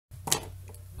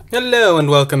Hello and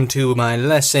welcome to my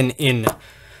lesson in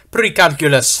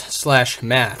pre-calculus /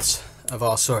 maths of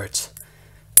all sorts.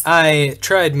 I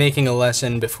tried making a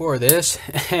lesson before this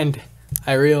and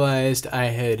I realized I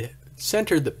had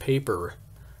centered the paper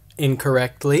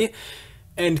incorrectly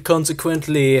and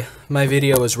consequently my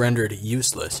video was rendered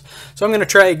useless. So I'm going to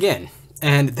try again,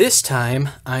 and this time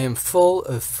I am full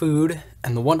of food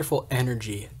and the wonderful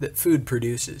energy that food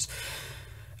produces.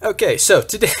 Okay, so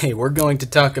today we're going to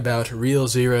talk about real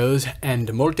zeros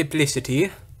and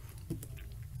multiplicity,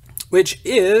 which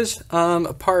is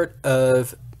a part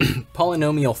of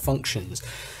polynomial functions.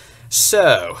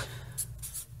 So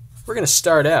we're going to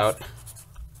start out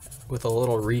with a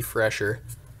little refresher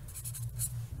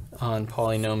on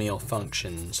polynomial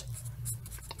functions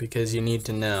because you need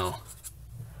to know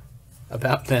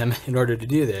about them in order to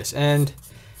do this. And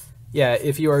yeah,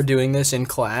 if you are doing this in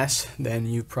class, then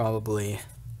you probably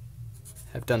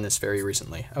have done this very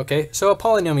recently. Okay, so a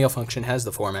polynomial function has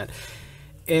the format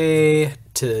a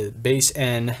to base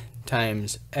n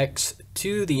times x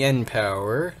to the n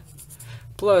power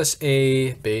plus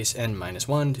a base n minus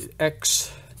 1 to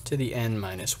x to the n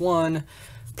minus 1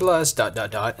 plus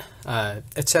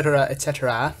etc.,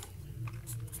 etc.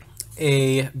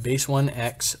 a base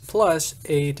 1x plus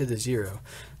a to the 0,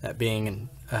 that being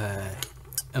a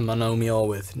monomial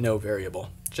with no variable,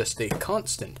 just a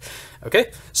constant.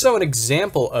 Okay, so an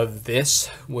example of this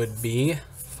would be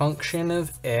function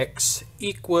of x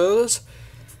equals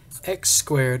x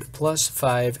squared plus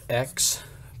 5x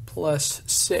plus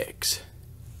 6.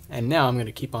 And now I'm going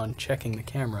to keep on checking the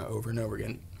camera over and over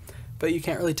again. But you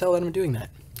can't really tell that I'm doing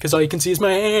that because all you can see is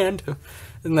my hand.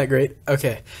 Isn't that great?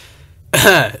 Okay.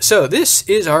 So this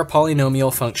is our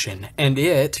polynomial function, and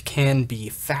it can be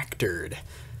factored.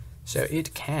 So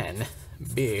it can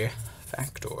be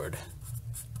factored.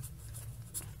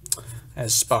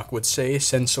 As Spock would say,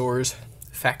 sensors,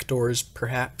 factors,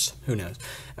 perhaps, who knows.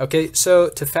 Okay, so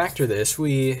to factor this,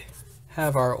 we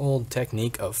have our old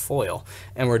technique of FOIL,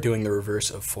 and we're doing the reverse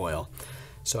of FOIL.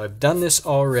 So I've done this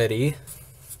already,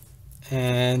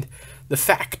 and the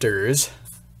factors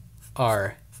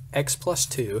are x plus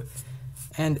 2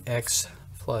 and x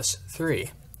plus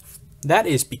 3. That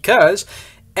is because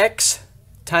x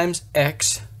times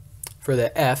x for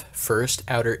the f, first,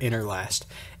 outer, inner, last.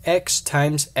 X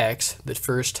times x, the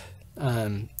first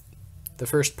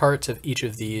parts of each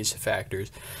of these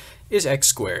factors, is x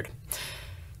squared.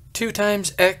 2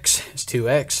 times x is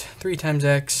 2x. 3 times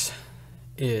x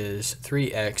is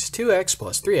 3x. 2x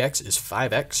plus 3x is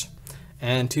 5x.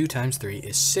 And 2 times 3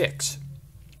 is 6.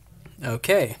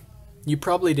 Okay, you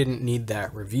probably didn't need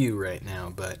that review right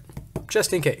now, but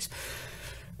just in case.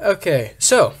 Okay,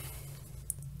 so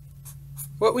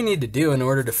what we need to do in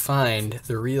order to find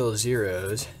the real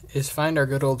zeros is find our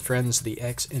good old friends, the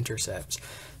x-intercepts.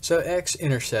 So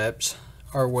x-intercepts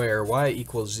are where y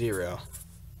equals 0.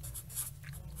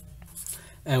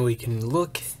 And we can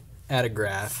look at a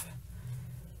graph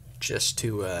just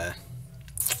to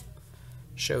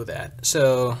show that.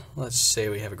 So let's say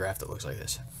we have a graph that looks like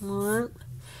this.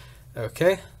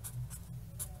 Okay.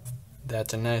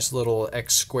 That's a nice little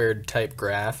x squared type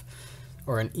graph,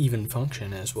 or an even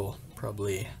function, as we'll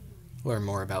probably learn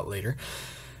more about later.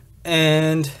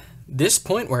 And this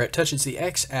point where it touches the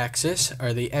x-axis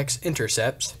are the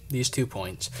x-intercepts, these 2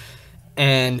 points,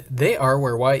 and they are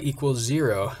where y equals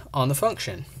 0 on the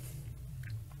function.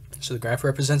 So the graph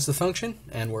represents the function,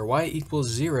 and where y equals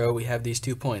 0 we have these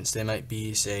 2 points. They might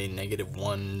be, say,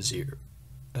 -1, 0,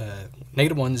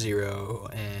 -1, 0,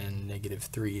 and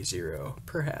 -3, 0,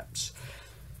 perhaps.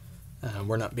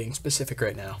 We're not being specific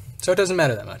right now, so it doesn't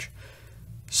matter that much.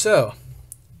 So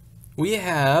we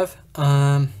have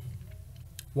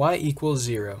y equals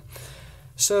 0.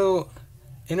 So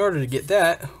in order to get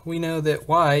that, we know that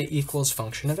y equals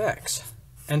function of x.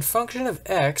 And function of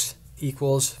x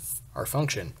equals our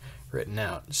function written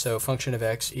out. So function of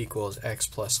x equals x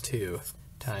plus 2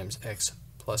 times x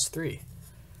plus 3.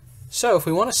 So if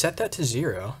we want to set that to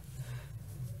 0,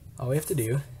 all we have to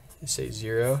do is say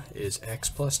 0 is x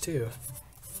plus 2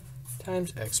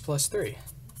 times x plus 3.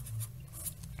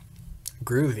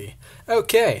 Groovy.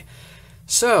 Okay,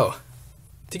 so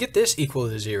to get this equal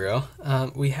to 0,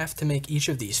 we have to make each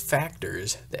of these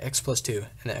factors, the x plus 2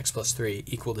 and the x plus 3,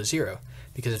 equal to 0.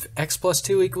 Because if x plus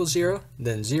 2 equals 0,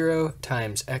 then 0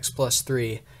 times x plus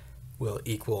 3 will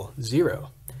equal 0.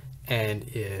 And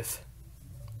if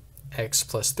x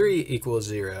plus 3 equals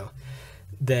 0,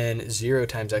 then 0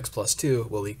 times x plus 2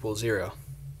 will equal 0.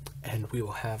 And we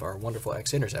will have our wonderful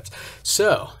x-intercepts.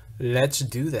 So let's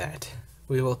do that.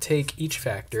 We will take each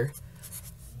factor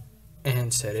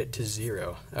and set it to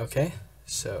 0. Okay,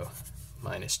 so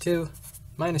minus 2,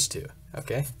 minus 2.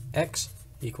 Okay, x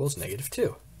equals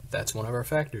 -2. That's one of our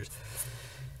factors.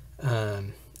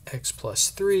 X plus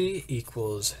 3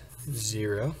 equals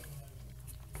 0.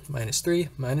 Minus 3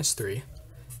 minus 3.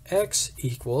 X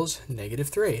equals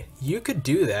 -3. You could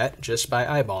do that just by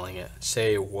eyeballing it.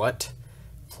 Say what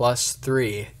plus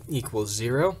 3 equals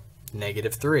 0?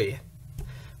 -3.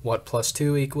 What plus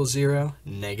 2 equals 0?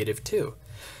 -2.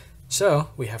 So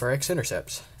we have our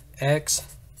x-intercepts.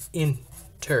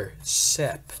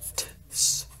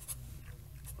 X-intercepts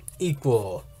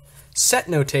equal set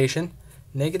notation,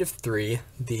 -3,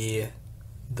 the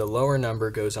lower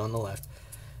number goes on the left,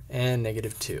 and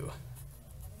 -2.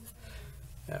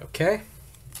 Okay.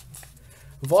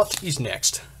 What is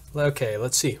next? Okay,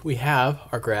 let's see. We have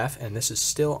our graph, and this is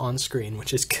still on screen,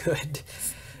 which is good.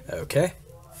 Okay.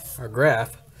 Our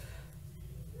graph,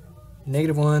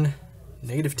 -1,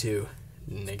 -2,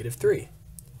 -3.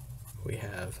 We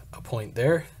have a point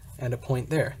there and a point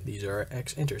there. These are our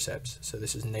x-intercepts. So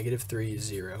this is -3,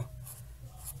 0,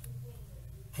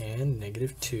 and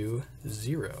 -2,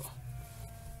 0.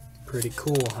 Pretty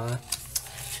cool, huh?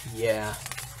 Yeah.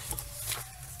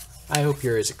 I hope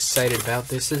you're as excited about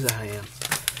this as I am.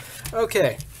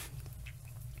 Okay.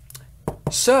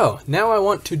 So, now I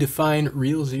want to define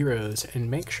real zeros and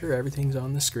make sure everything's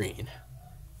on the screen.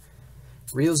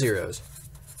 Real zeros.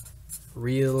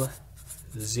 Real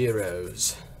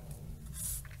zeros.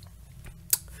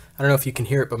 I don't know if you can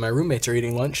hear it, but my roommates are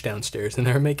eating lunch downstairs and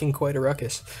they're making quite a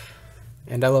ruckus.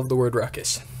 And I love the word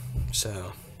ruckus.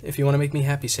 So, if you want to make me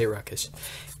happy, say ruckus.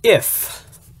 If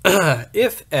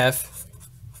f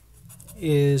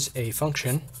is a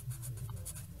function,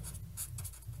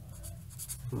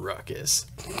 ruckus.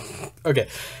 Okay,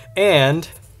 and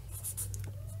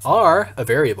r, a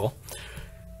variable,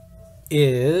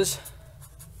 is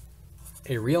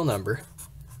a real number.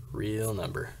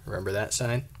 Remember that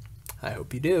sign? I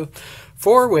hope you do.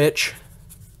 For which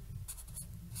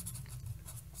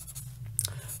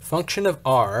function of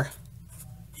r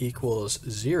equals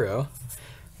 0.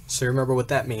 So remember what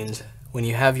that means. When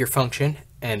you have your function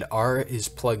and r is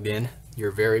plugged in,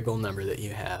 your variable number that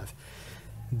you have,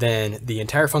 then the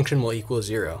entire function will equal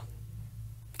 0.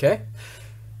 Okay?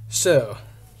 So,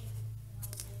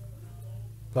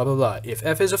 blah, blah, blah. If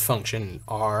f is a function,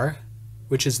 r,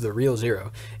 which is the real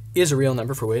 0, is a real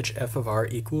number for which f of r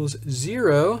equals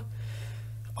 0,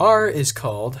 r is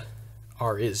called,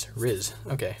 r is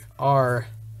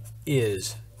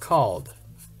called,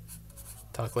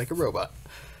 talk like a robot,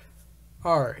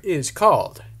 r is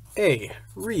called a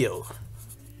real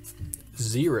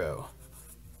 0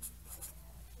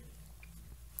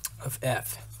 of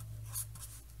f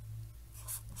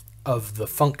of the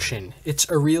function. It's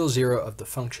a real 0 of the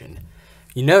function.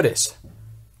 You notice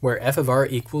where f of r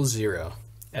equals 0,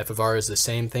 f of r is the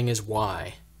same thing as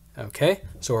y. Okay?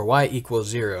 So where y equals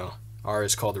 0, r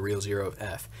is called a real 0 of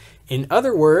f. In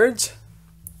other words,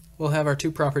 we'll have our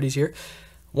two properties here.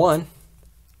 One,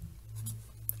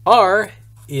 r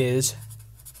is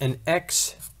an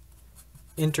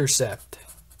x-intercept.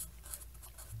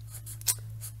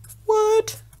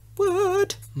 What?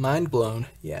 Mind blown.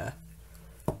 Yeah.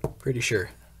 Pretty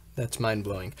sure. That's mind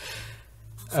blowing.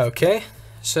 Okay.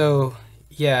 So,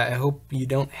 yeah, I hope you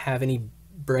don't have any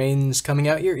brains coming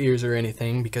out your ears or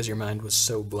anything because your mind was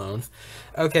so blown.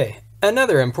 Okay.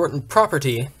 Another important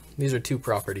property. These are two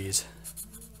properties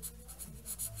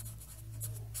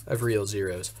of real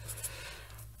zeros.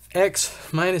 X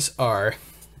minus r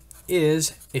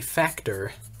is a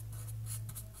factor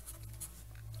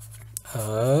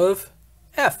of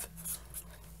f.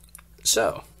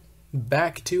 So,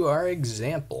 back to our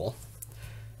example.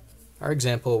 Our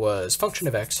example was function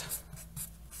of x.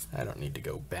 I don't need to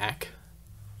go back.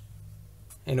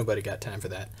 Ain't nobody got time for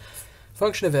that.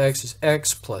 Function of x is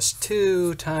x plus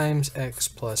 2 times x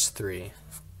plus 3.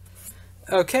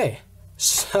 Okay,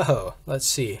 so let's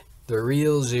see. The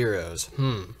real zeros.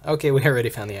 Okay, we already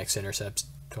found the x-intercepts.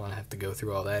 Don't want to have to go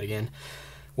through all that again.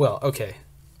 Well, okay.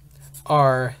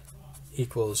 R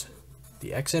equals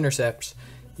the x-intercepts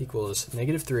equals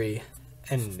 -3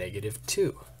 and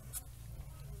 -2.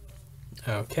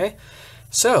 Okay,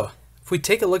 so if we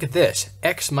take a look at this,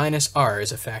 x minus r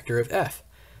is a factor of f.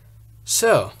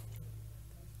 So,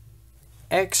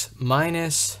 x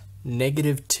minus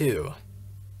 -2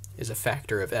 is a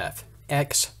factor of f.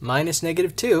 X minus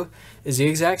 -2 is the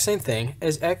exact same thing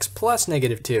as x plus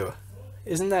 -2.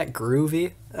 Isn't that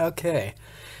groovy? Okay.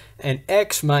 And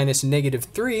x minus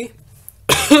 -3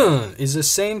 is the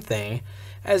same thing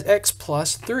as x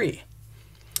plus 3.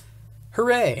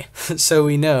 Hooray! So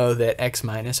we know that x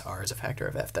minus r is a factor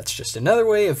of f. That's just another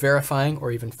way of verifying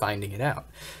or even finding it out.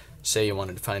 Say you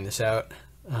wanted to find this out.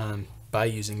 by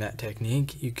using that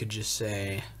technique, you could just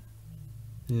say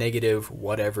negative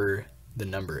whatever the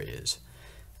number is.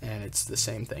 And it's the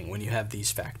same thing when you have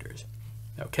these factors.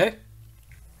 Okay?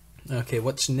 Okay,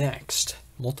 what's next?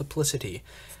 Multiplicity.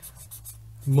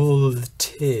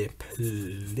 Multiplicity.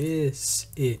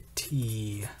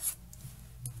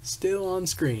 Still on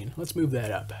screen. Let's move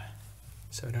that up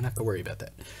so I don't have to worry about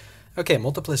that. Okay,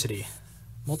 multiplicity.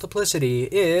 Multiplicity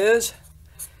is...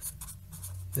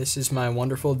 This is my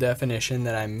wonderful definition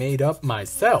that I made up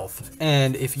myself.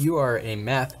 And if you are a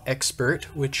math expert,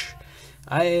 which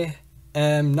I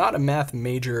am not a math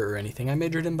major or anything, I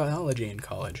majored in biology in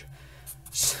college.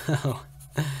 So,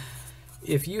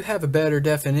 if you have a better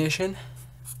definition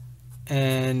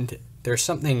and there's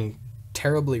something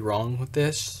terribly wrong with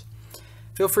this,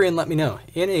 feel free and let me know.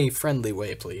 In a friendly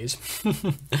way, please.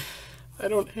 I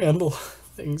don't handle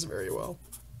things very well.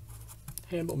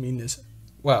 Handle meanness.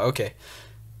 Wow, okay.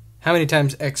 How many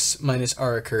times x minus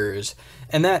r occurs?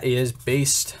 And that is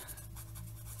based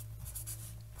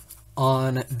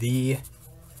on the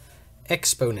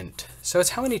exponent. So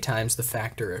it's how many times the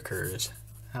factor occurs.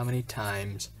 How many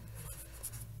times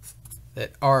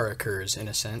that r occurs, in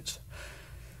a sense.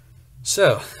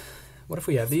 So, what if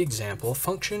we have the example,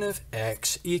 function of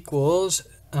x equals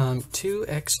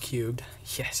 2x cubed,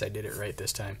 yes, I did it right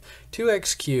this time,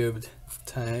 2x cubed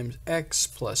times x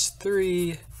plus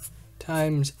 3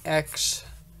 times x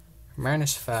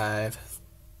minus 5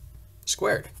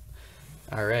 squared.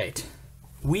 All right,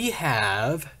 we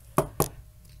have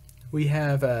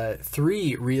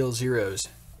 3 real zeros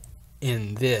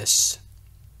in this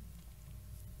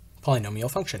polynomial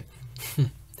function.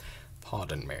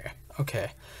 Pardon me.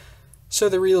 Okay, so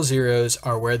the real zeros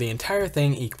are where the entire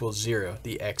thing equals 0,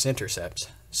 the x-intercepts.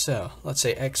 So let's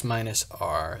say x minus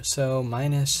r, so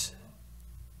minus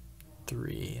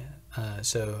 3,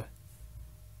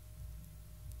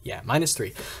 minus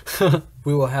 3.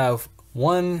 We will have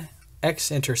one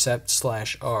x-intercept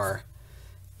slash r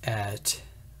at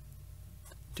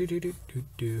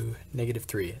negative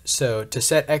 3. So to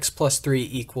set x plus 3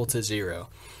 equal to 0.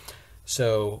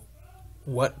 So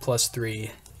what plus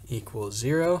 3 equals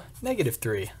 0? Negative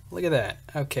 3. Look at that.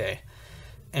 Okay.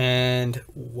 And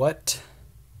what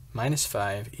minus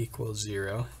 5 equals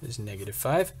 0 is negative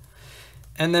 5.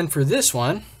 And then for this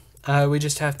one, we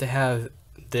just have to have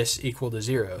this equal to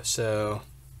 0. So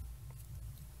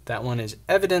that one is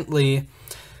evidently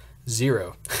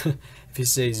 0. If you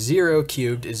say 0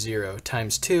 cubed is 0,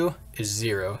 times 2 is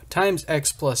 0, times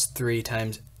x plus 3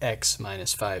 times x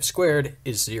minus 5 squared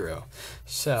is 0.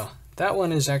 So that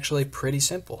one is actually pretty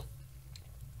simple.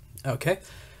 Okay,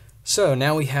 so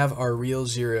now we have our real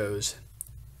zeros,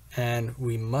 and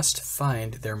we must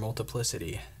find their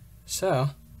multiplicity. So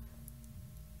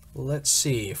let's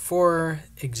see, for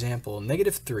example,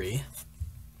 negative 3,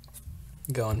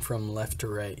 going from left to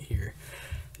right here,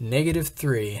 negative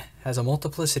 3 has a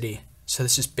multiplicity. So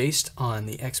this is based on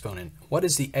the exponent. What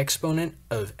is the exponent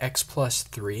of x plus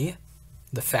 3?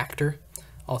 The factor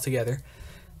altogether.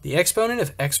 The exponent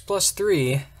of x plus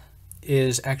 3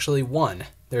 is actually 1.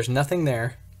 There's nothing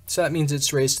there, so that means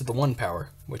it's raised to the 1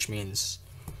 power, which means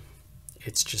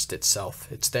it's just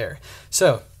itself. It's there.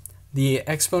 So the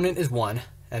exponent is 1,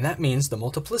 and that means the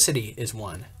multiplicity is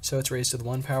 1. So it's raised to the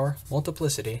 1 power.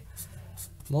 Multiplicity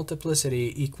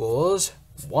equals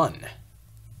 1.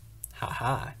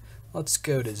 Haha. Let's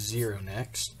go to 0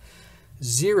 next.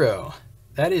 0,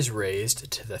 that is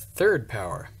raised to the 3rd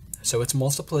power. So its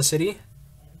multiplicity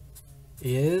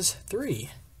is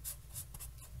 3.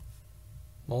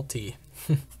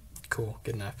 Cool,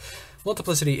 good enough.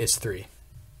 Multiplicity is 3.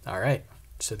 All right,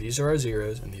 so these are our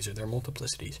zeros, and these are their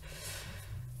multiplicities.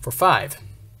 For 5,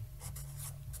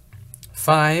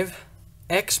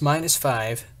 x minus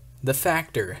 5, the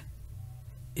factor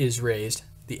is raised,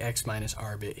 the x minus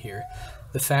r bit here,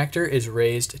 the factor is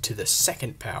raised to the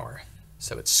 2nd power,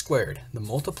 so it's squared. The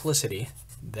multiplicity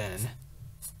then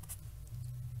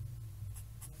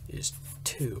is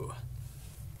 2.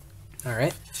 All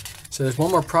right, so there's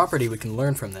one more property we can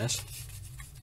learn from this.